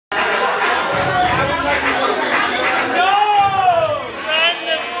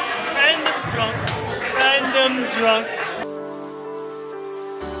drunk.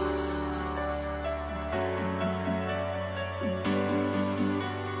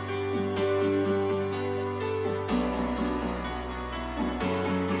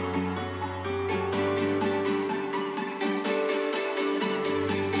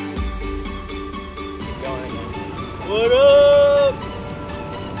 What up?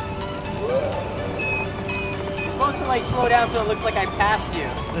 You're supposed to like slow down so it looks like I passed you.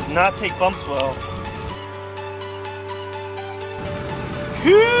 Does not take bumps well.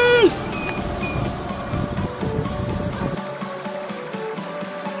 Peace!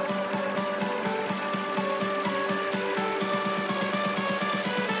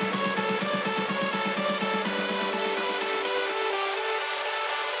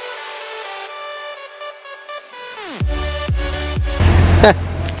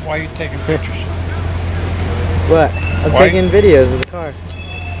 Why are you taking pictures? What? I'm taking videos of the car.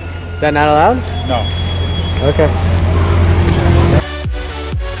 Is that not allowed? No. Okay.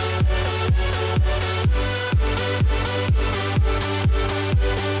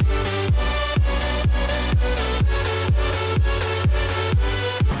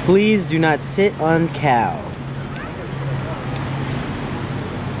 Please do not sit on cow.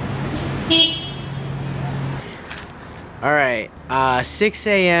 All right, 6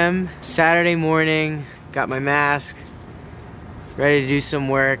 a.m. Saturday morning. Got my mask, ready to do some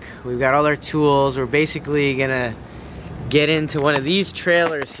work. We've got all our tools. We're basically gonna get into one of these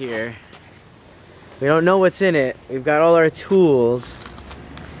trailers here. We don't know what's in it. We've got all our tools.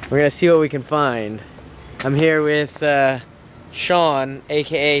 We're gonna see what we can find. I'm here with Sean,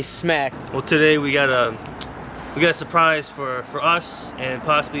 aka Smek. Well, today we got a surprise for us and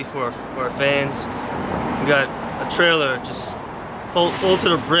possibly for our fans. We got a trailer just full to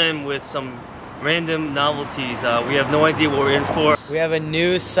the brim with some random novelties. We have no idea what we're in for. We have a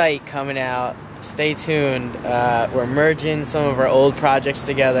new site coming out. Stay tuned. We're merging some of our old projects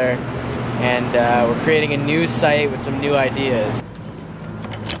together, and we're creating a new site with some new ideas.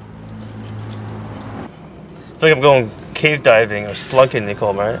 I feel like I'm going cave diving or spelunking, they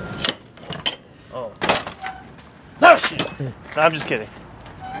call them, right? Oh. No, shit. No, I'm just kidding.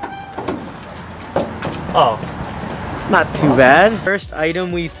 Oh. Not too bad. First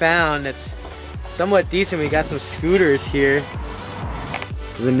item we found that's somewhat decent. We got some scooters here.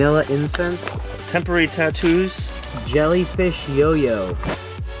 Vanilla incense. Temporary tattoos. Jellyfish yo-yo.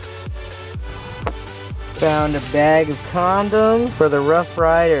 Found a bag of condoms for the rough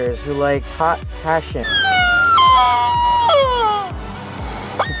riders who like hot passion.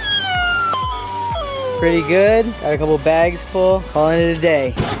 Pretty good. Got a couple bags full. Calling it a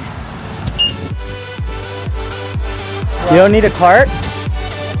day. You don't need a cart?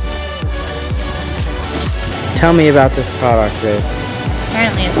 Tell me about this product, babe.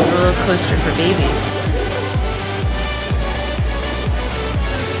 Apparently it's a roller coaster for babies.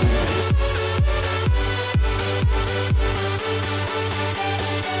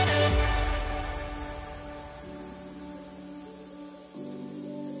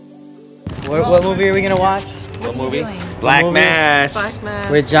 What movie are we gonna watch? What movie? Black Mass.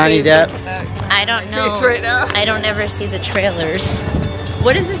 With Johnny Depp. I don't know. Right now. I don't ever see the trailers.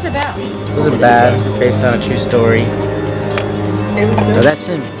 What is this about? This is bad, based on a true story. Oh, that's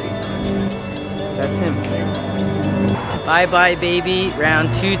him. That's him. Bye bye baby.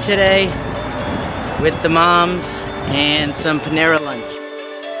 Round 2 today with the moms and some Panera lunch.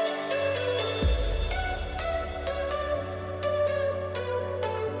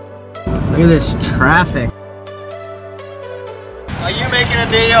 Look at this traffic. Are you making a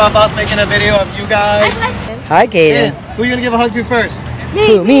video of us making a video of you guys? Hi, Kaden. Who are you gonna give a hug to first?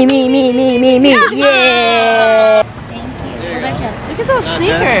 Me. Me. Yeah. Thank you. Look at those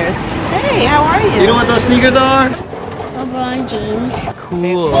sneakers. Hey, how are you? You know what those sneakers are? LeBron James.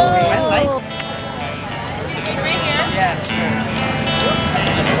 Cool.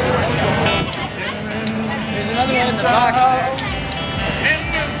 There's another one in the box.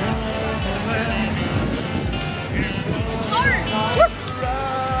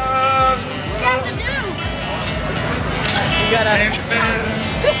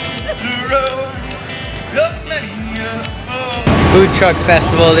 Food truck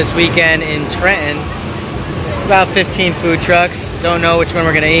festival this weekend in Trenton. About 15 food trucks. Don't know which one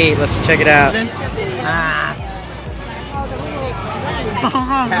we're gonna eat. Let's check it out. That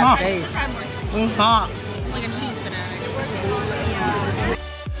face. Like a cheese fanatic.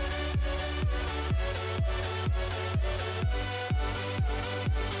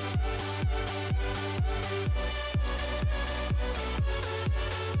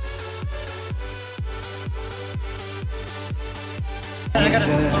 I got it.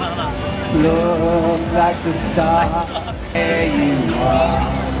 Hold on. Look like the star. There you are.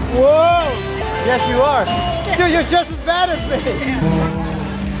 Whoa! Yes, you are. Dude, you're just as bad as me.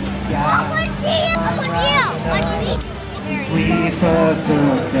 Sweet first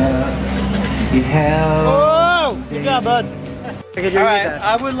you held. Oh! Good job, bud. Alright,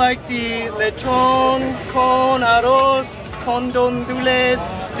 I would like the lechon, con, arroz, condon dules,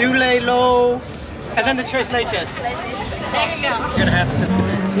 dule lo, and then the tres leches. There you go. You're gonna have to sit.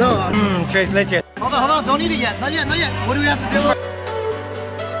 No, tres leches. Hold on, don't eat it yet. Not yet. What do we have to do?